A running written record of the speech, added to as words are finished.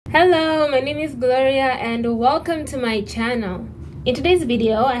Hello, my name is Gloria and welcome to my channel. In today's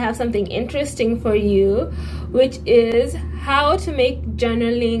video, I have something interesting for you, which is how to make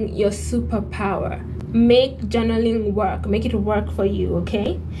journaling your superpower. Make journaling work, make it work for you,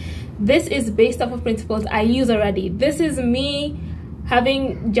 okay? This is based off of principles I use already. This is me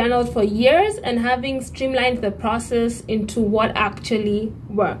having journaled for years and having streamlined the process into what actually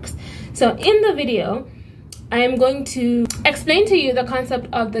works. So in the video, I am going to explain to you the concept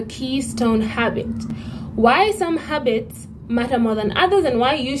of the keystone habit, why some habits matter more than others and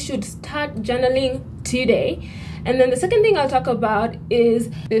why you should start journaling today. And then the second thing I'll talk about is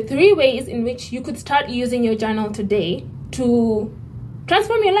the 3 ways in which you could start using your journal today to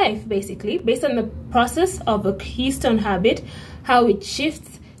transform your life, basically, based on the process of a keystone habit, how it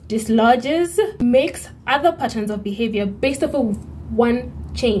shifts, dislodges, makes other patterns of behavior based off of one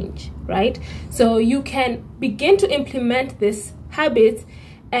change, right? So you can begin to implement this habit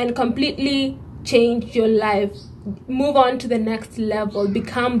and completely change your life, move on to the next level,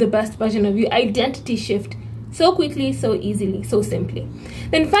 become the best version of you, identity shift so quickly, so easily, so simply.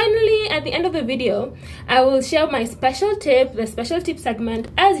 Then finally, at the end of the video, I will share my special tip, the special tip segment.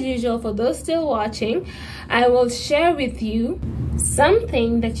 As usual, for those still watching, I will share with you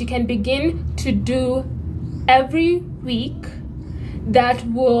something that you can begin to do every week that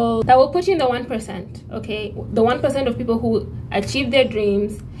will put you in the 1%, okay? The 1% of people who achieve their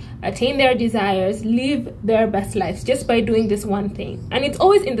dreams, attain their desires, live their best lives just by doing this one thing. And it's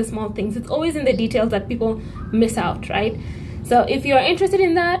always in the small things, it's always in the details that people miss out, right? So if you're interested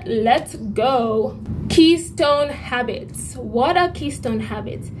in that, let's go. Keystone habits. What are keystone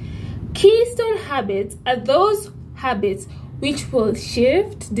habits? Keystone habits are those habits which will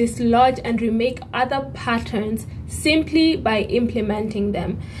shift, dislodge, and remake other patterns simply by implementing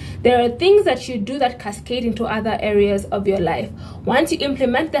them. There are things that you do that cascade into other areas of your life. Once you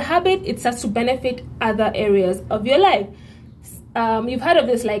implement the habit, it starts to benefit other areas of your life. You've heard of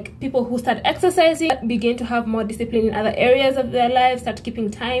this, like people who start exercising, begin to have more discipline in other areas of their life, start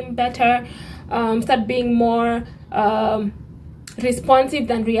keeping time better, start being more responsive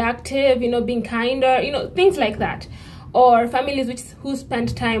than reactive, being kinder, things like that. Or families who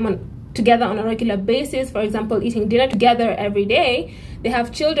spend time together on a regular basis, for example, eating dinner together every day, they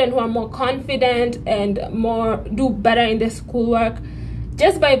have children who are more confident and do better in their schoolwork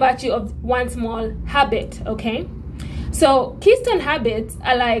just by virtue of one small habit, okay? So keystone habits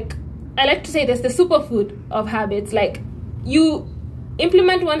are like, I like to say this, the superfood of habits. Like, you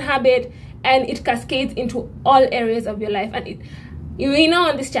implement one habit and it cascades into all areas of your life, and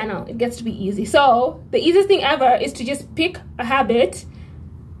on this channel it gets to be easy. So the easiest thing ever is to just pick a habit,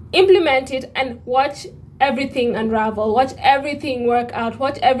 implement it, and watch everything unravel, watch everything work out,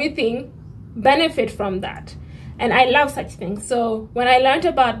 watch everything benefit from that. And I love such things. So when I learned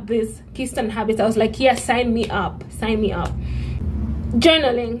about this keystone habits, I was like, yes, sign me up, sign me up.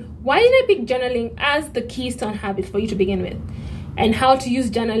 Journaling. Why did I pick journaling as the keystone habit for you to begin with? And how to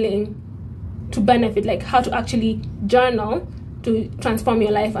use journaling to benefit, like how to actually journal to transform your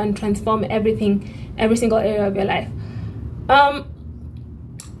life and transform everything, every single area of your life.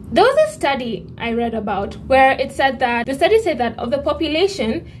 There was a study I read about where it said that, the study said that of the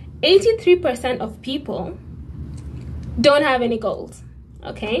population, 83% of people don't have any goals,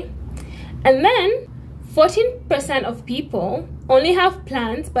 okay? And then 14% of people only have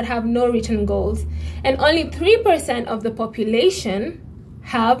plans but have no written goals. And only 3% of the population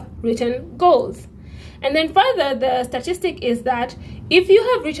have written goals. And then further, the statistic is that if you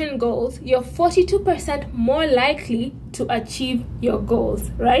have written goals, you're 42% more likely to achieve your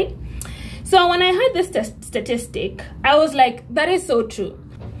goals, right? So when I heard this statistic, I was like, that is so true.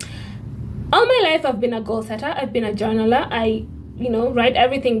 All my life, I've been a goal setter. I've been a journaler. I, write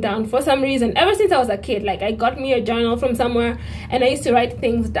everything down for some reason. Ever since I was a kid, like I got me a journal from somewhere and I used to write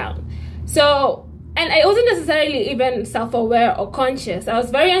things down. So, and I wasn't necessarily even self-aware or conscious. I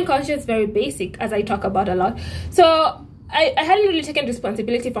was very unconscious, very basic, as I talk about a lot. So I hadn't really taken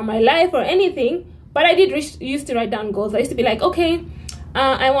responsibility for my life or anything, but I used to write down goals. I used to be like, okay,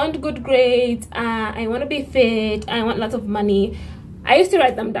 I want good grades, I want to be fit, I want lots of money. I used to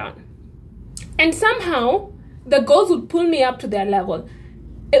write them down. And somehow, the goals would pull me up to their level.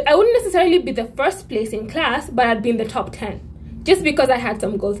 I wouldn't necessarily be the first place in class, but I'd be in the top 10. Just because I had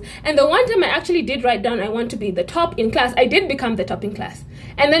some goals. And the one time I actually did write down I want to be the top in class, I did become the top in class.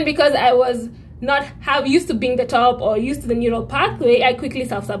 And then because I was not used to being the top or used to the neural pathway, I quickly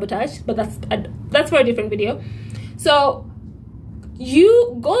self-sabotaged, but that's for a different video. So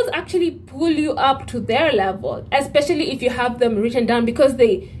goals actually pull you up to their level, especially if you have them written down, because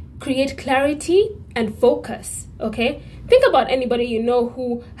they create clarity and focus, okay? think about anybody you know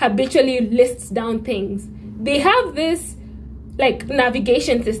who habitually lists down things. They have this like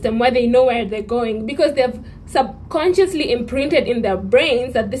navigation system where they know where they're going because they've subconsciously imprinted in their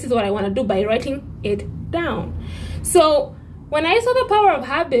brains that this is what I want to do by writing it down. So when I saw the power of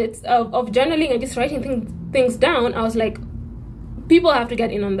habits of journaling and just writing things down, I was like, people have to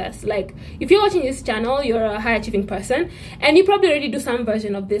get in on this. Like, if you're watching this channel, you're a high achieving person and you probably already do some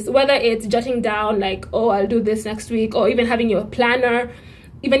version of this, whether it's jotting down like, oh, I'll do this next week, or even having your planner,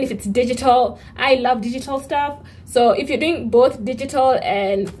 even if it's digital. I love digital stuff. So if you're doing both digital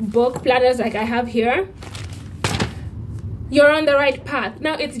and book planners like I have here, you're on the right path.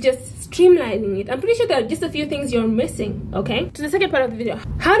 Now it's just streamlining it. I'm pretty sure there are just a few things you're missing, okay? To the second part of the video,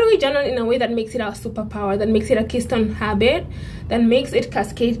 how do we journal in a way that makes it our superpower, that makes it a keystone habit, that makes it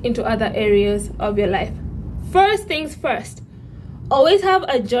cascade into other areas of your life? First things first, always have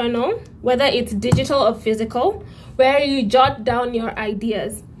a journal, whether it's digital or physical, where you jot down your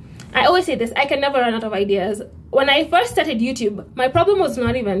ideas. I always say this, I can never run out of ideas. When I first started YouTube, my problem was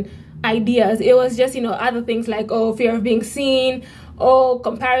not even ideas. It was just, you know, other things like, oh, fear of being seen, oh,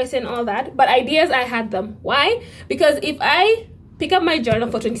 comparison, all that. But ideas, I had them. Why? Because if I pick up my journal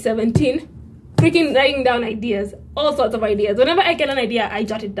for 2017, freaking writing down ideas, all sorts of ideas. Whenever I get an idea, I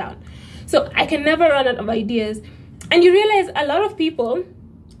jot it down. So I can never run out of ideas. And you realize a lot of people,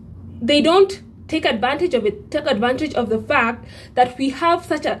 they don't take advantage of it, take advantage of the fact that we have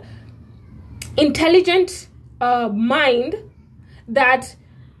such a intelligent mind that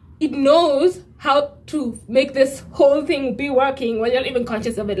it knows how to make this whole thing be working when you're not even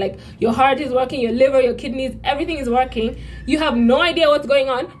conscious of it. Like, your heart is working, your liver, your kidneys, everything is working. You have no idea what's going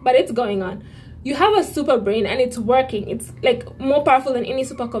on, but it's going on. You have a super brain and it's working. It's like more powerful than any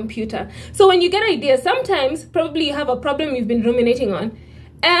supercomputer. So when you get ideas, sometimes probably you have a problem you've been ruminating on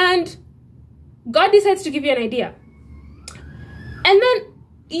and God decides to give you an idea. And then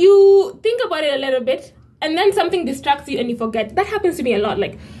you think about it a little bit and then something distracts you and you forget. That happens to me a lot.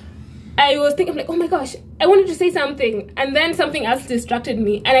 Like, I was thinking, like, oh my gosh, I wanted to say something, and then something else distracted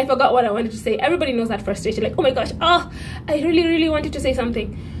me and I forgot what I wanted to say. Everybody knows that frustration. Like, oh my gosh, oh, I really wanted to say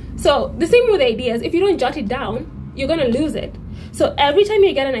something. So the same with ideas. If you don't jot it down, you're gonna lose it. So every time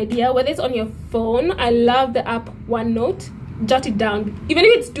you get an idea, whether it's on your phone, I love the app OneNote, jot it down. Even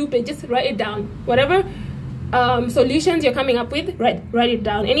if it's stupid, just write it down. Whatever solutions you're coming up with, write it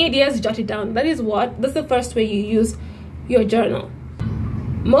down. Any ideas, jot it down. That's the first way you use your journal.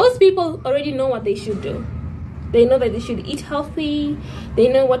 Most people already know what they should do. They know that they should eat healthy. They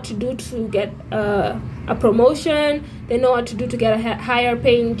know what to do to get a promotion. They know what to do to get a higher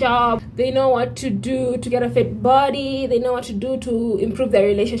paying job. They know what to do to get a fit body. They know what to do to improve their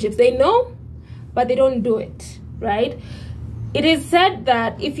relationships. They know, but they don't do it, right? It is said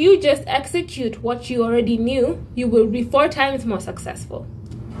that if you just execute what you already knew, you will be 4 times more successful.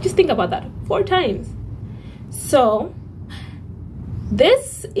 Just think about that, 4 times. So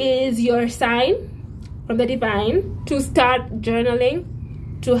this is your sign from the divine to start journaling,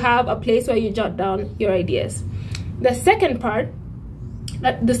 to have a place where you jot down your ideas. The second part,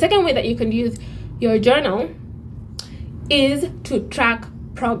 the second way that you can use your journal is to track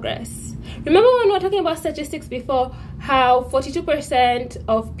progress. Remember when we were talking about statistics before, how 42%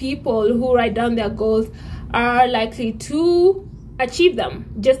 of people who write down their goals are likely to achieve them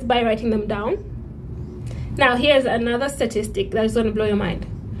just by writing them down? Now here's another statistic that is going to blow your mind.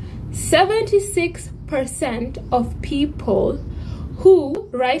 76% of people who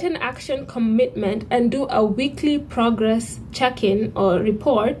write an action commitment and do a weekly progress check-in or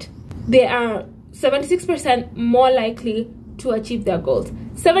report, they are 76% more likely to achieve their goals.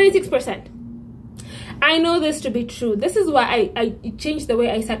 76%. I know this to be true. This is why I changed the way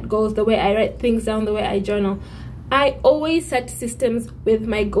I set goals, the way I write things down, the way I journal. I always set systems with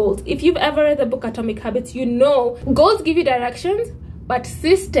my goals. If you've ever read the book Atomic Habits, you know goals give you directions, but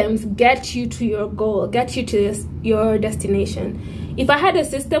systems get you to your goal, get you to your destination. If I had a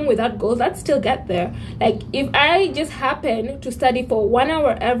system without goals, I'd still get there. Like, if I just happen to study for 1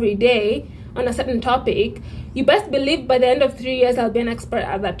 hour every day on a certain topic, you best believe by the end of 3 years, I'll be an expert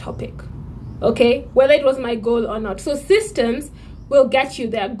at that topic. Okay? Whether it was my goal or not. So systems will get you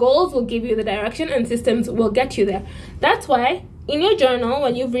there. Goals will give you the direction and systems will get you there. That's why in your journal,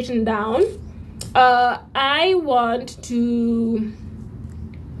 when you've written down, I want to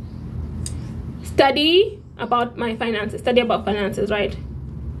study about my finances, right?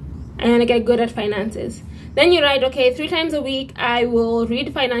 And I get good at finances. Then you write, okay, 3 times a week, I will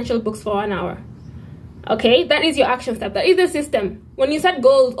read financial books for 1 hour. Okay, that is your action step. That is the system. When you set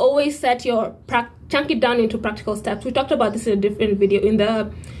goals, always set your chunk it down into practical steps. We talked about this in a different video, in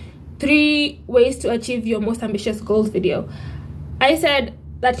the 3 ways to achieve your most ambitious goals video, I said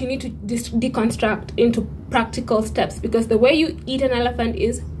that you need to deconstruct into practical steps, because the way you eat an elephant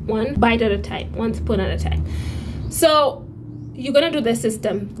is 1 bite at a time, 1 spoon at a time. So you're gonna do the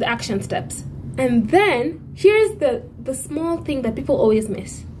system, the action steps, and then here's the small thing that people always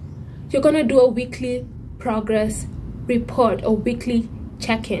miss. You're gonna do a weekly progress report, a weekly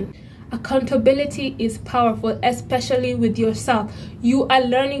check-in. Accountability is powerful, especially with yourself. You are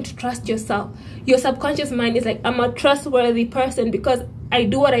learning to trust yourself. Your subconscious mind is like, I'm a trustworthy person because I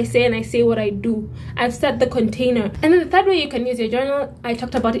do what I say and I say what I do. I've set the container. And then the third way you can use your journal, I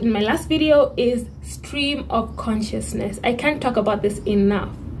talked about it in my last video, is stream of consciousness. I can't talk about this enough.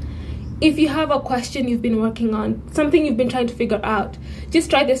 If you have a question you've been working on, something you've been trying to figure out, just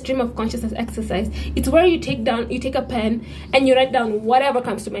try the stream of consciousness exercise. It's where you take a pen and you write down whatever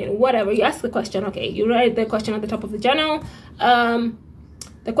comes to mind, whatever. You ask the question, okay, you write the question at the top of the journal.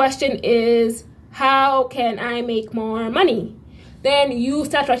 The question is, how can I make more money? Then you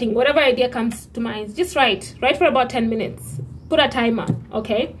start writing whatever idea comes to mind. Just write for about 10 minutes. Put a timer,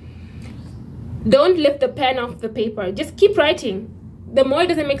 okay? Don't lift the pen off the paper. Just keep writing. The more it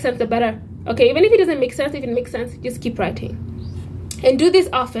doesn't make sense, the better. Okay, even if it doesn't make sense, if it makes sense, just keep writing. And do this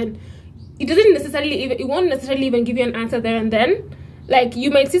often. It won't necessarily even give you an answer there and then. Like,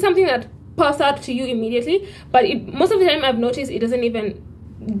 you might see something that pops out to you immediately, but most of the time I've noticed it doesn't even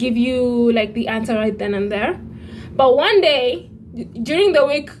give you like the answer right then and there. But one day during the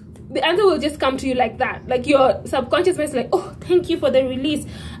week, the answer will just come to you like that. Like, your subconscious mind is like, oh, thank you for the release.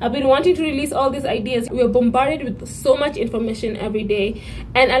 I've been wanting to release all these ideas. We're bombarded with so much information every day,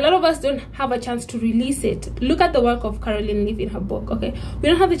 and a lot of us don't have a chance to release it. Look at the work of Caroline Leaf in her book, okay? We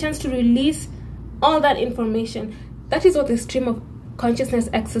don't have the chance to release all that information. That is what the stream of consciousness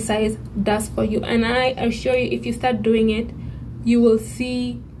exercise does for you. And I assure you, if you start doing it, you will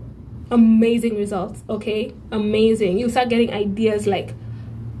see amazing results, okay? Amazing. You'll start getting ideas like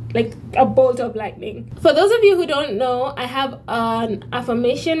a bolt of lightning. For those of you who don't know, I have an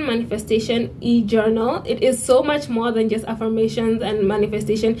affirmation manifestation e-journal. It is so much more than just affirmations and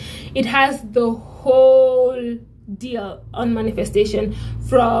manifestation. It has the whole deal on manifestation,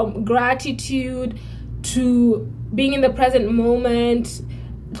 from gratitude to being in the present moment,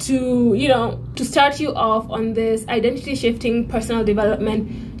 to, you know, to start you off on this identity shifting personal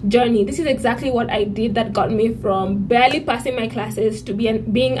development journey. This is exactly what I did that got me from barely passing my classes to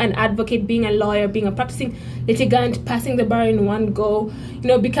being an advocate, being a lawyer, being a practicing litigant, passing the bar in one go, you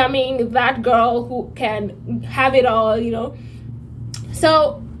know, becoming that girl who can have it all, you know.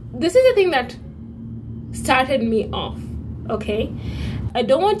 So this is the thing that started me off, okay? I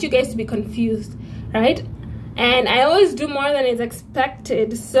don't want you guys to be confused, right? And I always do more than is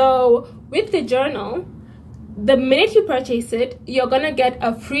expected. So with the journal, the minute you purchase it, you're gonna get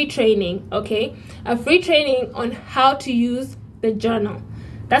a free training, okay? A free training on how to use the journal.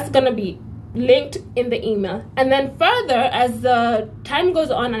 That's gonna be linked in the email. And then further, as the time goes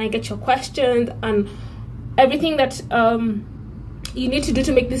on and I get your questions and everything that you need to do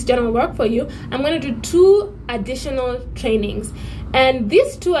to make this journal work for you, I'm gonna do 2 additional trainings. And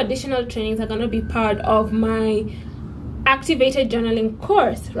these 2 additional trainings are gonna be part of my activated journaling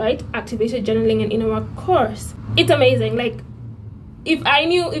course, right? Activated journaling and inner work course. It's amazing. Like,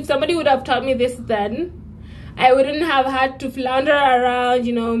 if somebody would have taught me this then, I wouldn't have had to flounder around,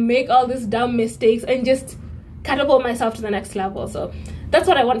 you know, make all these dumb mistakes and just catapult myself to the next level. So that's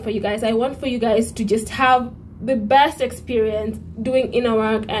what I want for you guys. I want for you guys to just have the best experience doing inner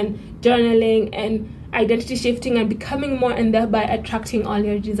work and journaling and identity shifting and becoming more, and thereby attracting all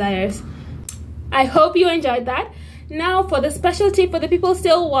your desires. I hope you enjoyed that. Now for the special tip for the people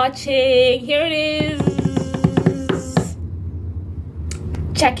still watching, here it is.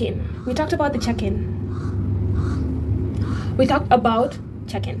 Check-in. We talked about the check-in. We talked about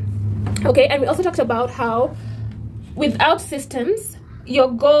check-in. Okay, and we also talked about how without systems, your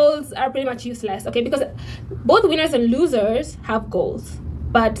goals are pretty much useless, okay? Because both winners and losers have goals,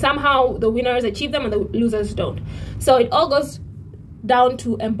 but somehow the winners achieve them and the losers don't. So it all goes down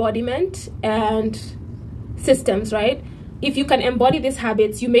to embodiment and systems, right? If you can embody these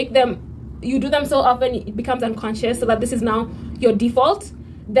habits, you do them so often it becomes unconscious, so that this is now your default,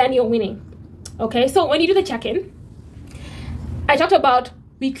 then you're winning. Okay, so when you do the check-in, I talked about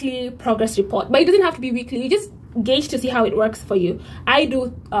weekly progress report, but it doesn't have to be weekly. You just gauge to see how it works for you. I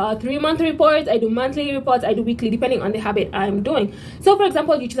do 3-month reports, I do monthly reports, I do weekly, depending on the habit I'm doing. So for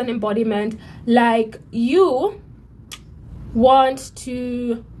example, you choose an embodiment, like you want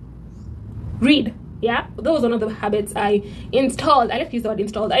to read. Yeah, that was one of the habits I installed. I like to use the word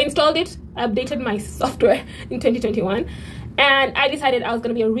installed. I installed it, updated my software in 2021, And I decided I was going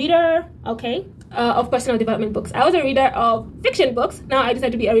to be a reader, okay, of personal development books. I was a reader of fiction books. Now I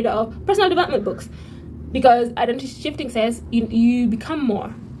decided to be a reader of personal development books, because identity shifting says you become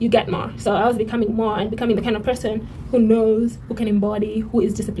more, you get more. So I was becoming more and becoming the kind of person who knows, who can embody, who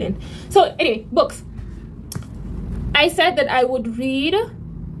is disciplined. So anyway, books. I said that I would read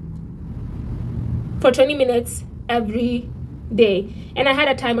for 20 minutes every day, and I had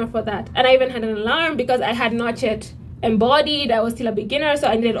a timer for that, and I even had an alarm because I had not yet embodied. I was still a beginner, so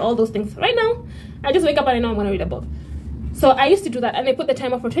I needed all those things. Right now I just wake up and I know I'm going to read a book. So I used to do that, and I put the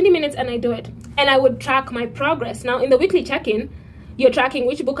timer for 20 minutes and I do it, and I would track my progress. Now in the weekly check-in, you're tracking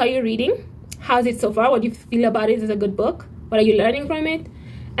which book are you reading, how's it so far, what do you feel about it, is it a good book, what are you learning from it,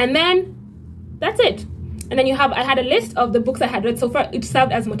 and then that's it. And then I had a list of the books I had read so far. It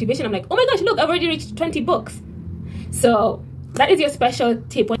served as motivation. I'm like, oh my gosh, look, I've already reached 20 books. So that is your special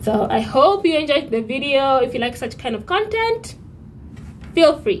tip. So I hope you enjoyed the video. If you like such kind of content,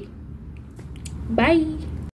 feel free. Bye.